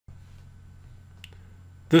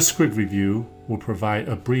This quick review will provide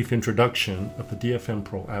a brief introduction of the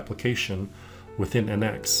DFMPro application within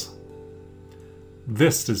NX.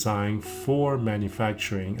 This design for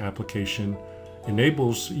manufacturing application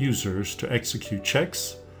enables users to execute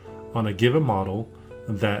checks on a given model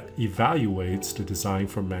that evaluates the design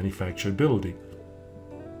for manufacturability.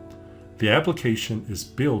 The application is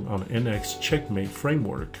built on NX Checkmate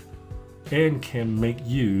framework and can make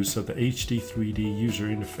use of the HD3D user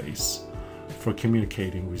interface for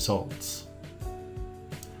communicating results.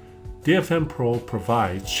 DFMPro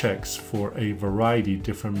provides checks for a variety of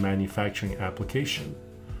different manufacturing applications,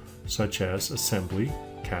 such as assembly,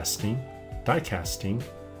 casting, die casting,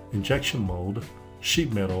 injection mold,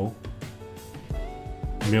 sheet metal,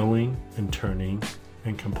 milling and turning,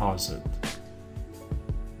 and composite.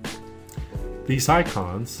 These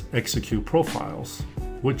icons execute profiles,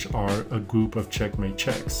 which are a group of checkmate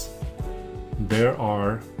checks. There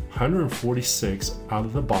are 146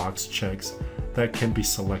 out-of-the-box checks that can be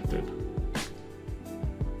selected.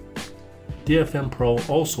 DFMPro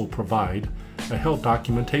also provide a help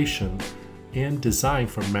documentation and design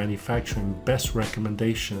for manufacturing best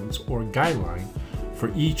recommendations or guideline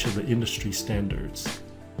for each of the industry standards.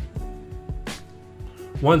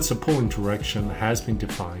 Once a pulling direction has been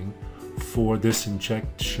defined for this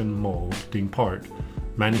injection molding part,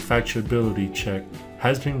 manufacturability check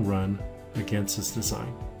has been run against this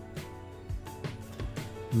design.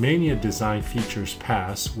 Many design features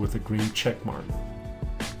pass with a green check mark.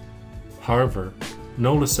 However,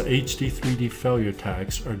 notice the HD3D failure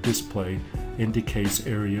tags are displayed indicates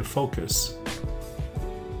area of focus.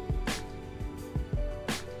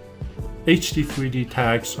 HD3D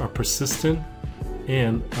tags are persistent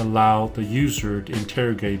and allow the user to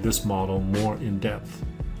interrogate this model more in depth.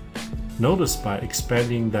 Notice by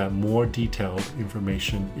expanding that more detailed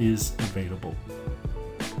information is available.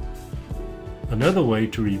 Another way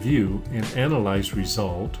to review and analyze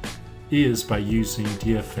result is by using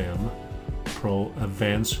DFMPro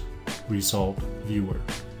Advanced Result Viewer.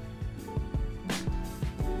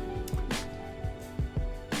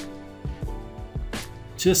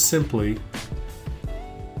 Just simply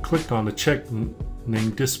click on the check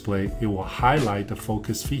name display. It will highlight the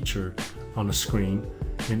focus feature on the screen.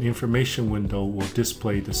 An information window will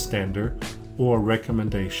display the standard or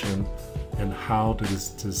recommendation and how this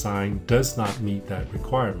design does not meet that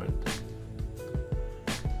requirement.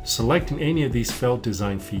 Selecting any of these failed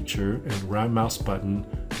design feature and right mouse button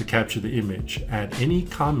to capture the image. Add any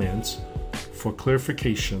comments for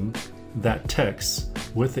clarification. That text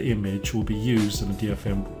with the image will be used in the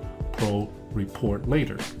DFMPro report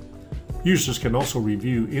later. Users can also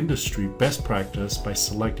review industry best practice by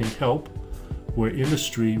selecting help, where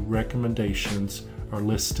industry recommendations are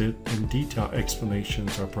listed and detailed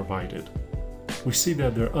explanations are provided. We see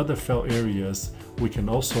that there are other fail areas. We can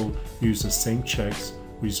also use the same checks,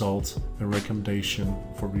 results, and recommendation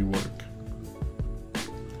for rework.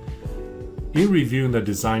 In reviewing the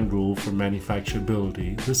design rule for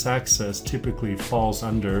manufacturability, this access typically falls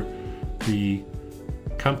under the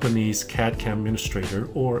company's CAD/CAM administrator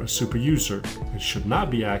or a super user. It should not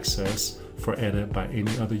be accessed for edit by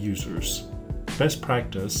any other users. Best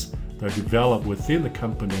practice that are developed within the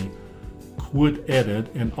company would edit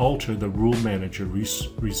and alter the rule manager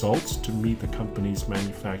results to meet the company's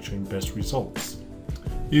manufacturing best results.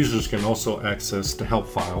 Users can also access the help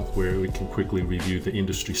file where we can quickly review the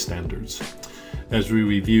industry standards. As we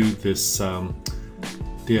review this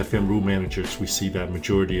DFM rule managers, we see that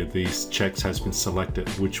majority of these checks has been selected,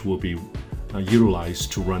 which will be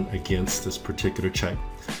utilized to run against this particular check.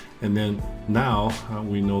 And then now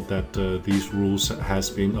we know that these rules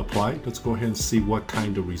has been applied. Let's go ahead and see what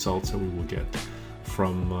kind of results that we will get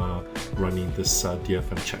from running this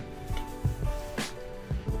DFM check.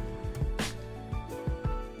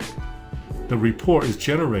 The report is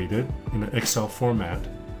generated in an Excel format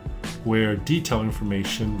where detailed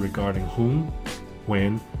information regarding whom,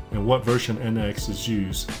 when, and what version NX is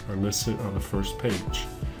used are listed on the first page.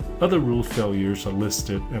 Other rule failures are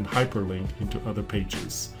listed and hyperlinked into other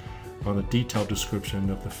pages on a detailed description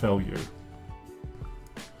of the failure.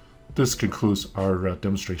 This concludes our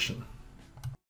demonstration.